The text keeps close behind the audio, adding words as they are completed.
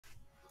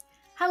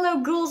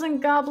Hello ghouls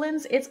and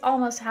goblins, it's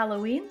almost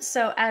Halloween,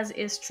 so as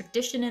is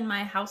tradition in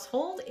my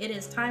household, it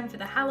is time for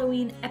the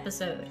Halloween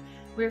episode.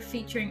 We're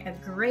featuring a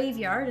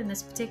graveyard in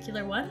this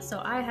particular one,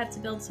 so I had to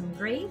build some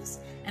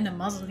graves and a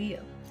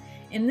mausoleum.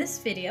 In this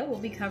video, we'll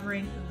be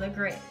covering the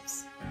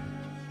graves.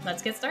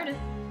 Let's get started.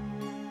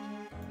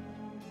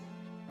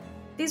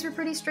 These were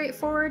pretty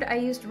straightforward. I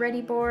used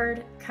ready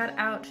board, cut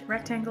out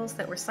rectangles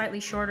that were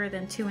slightly shorter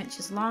than 2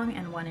 inches long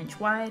and 1 inch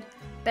wide,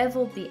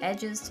 beveled the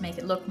edges to make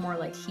it look more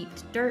like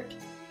heaped dirt,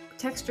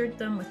 textured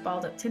them with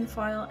balled up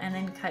tinfoil, and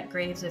then cut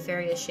graves of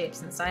various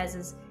shapes and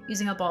sizes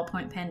using a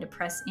ballpoint pen to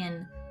press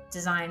in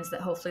designs that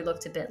hopefully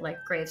looked a bit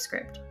like grave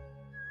script.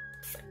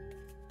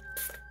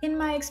 In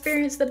my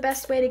experience, the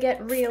best way to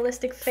get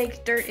realistic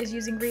fake dirt is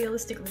using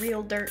realistic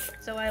real dirt,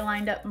 so I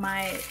lined up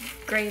my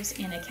graves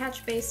in a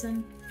catch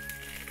basin,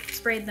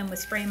 sprayed them with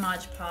spray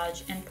Mod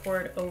Podge, and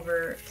poured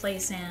over play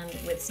sand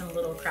with some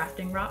little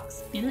crafting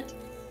rocks in it.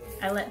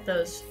 I let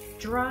those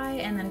dry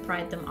and then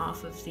pried them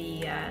off of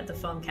the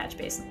foam catch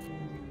basin.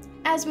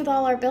 As with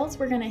all our builds,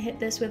 we're going to hit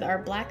this with our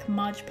black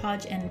Mod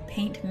Podge and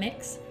paint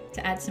mix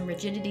to add some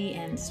rigidity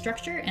and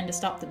structure and to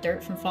stop the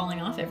dirt from falling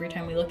off every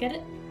time we look at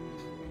it.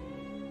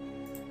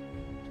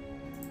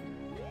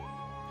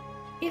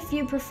 If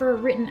you prefer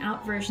written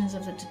out versions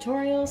of the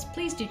tutorials,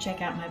 please do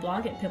check out my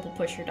blog at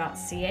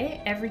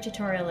pimplepusher.ca. Every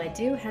tutorial I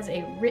do has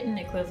a written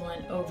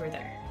equivalent over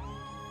there.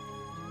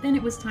 Then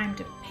it was time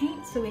to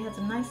paint, so we had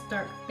some nice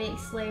dark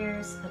base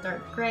layers, a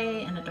dark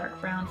gray and a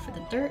dark brown for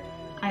the dirt.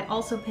 I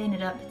also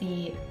painted up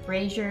the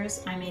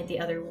braziers I made the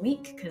other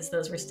week because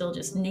those were still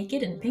just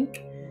naked and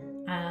pink.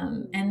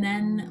 And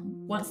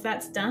then once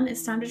that's done,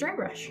 it's time to dry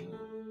brush.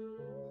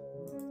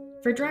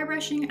 For dry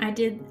brushing, I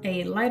did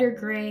a lighter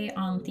gray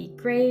on the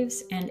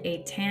graves and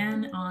a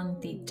tan on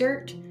the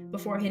dirt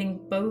before hitting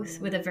both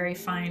with a very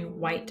fine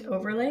white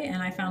overlay,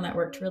 and I found that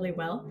worked really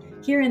well.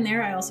 Here and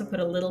there, I also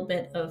put a little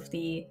bit of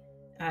the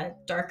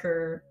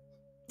darker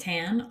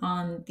tan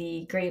on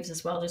the graves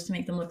as well, just to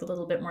make them look a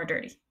little bit more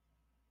dirty.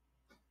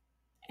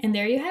 And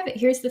there you have it.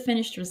 Here's the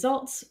finished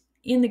results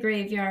in the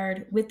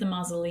graveyard with the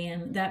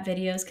mausoleum. That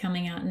video is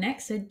coming out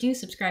next, so do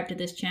subscribe to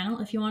this channel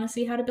if you want to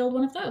see how to build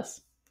one of those.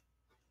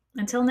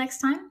 Until next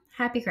time,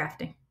 happy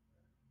crafting!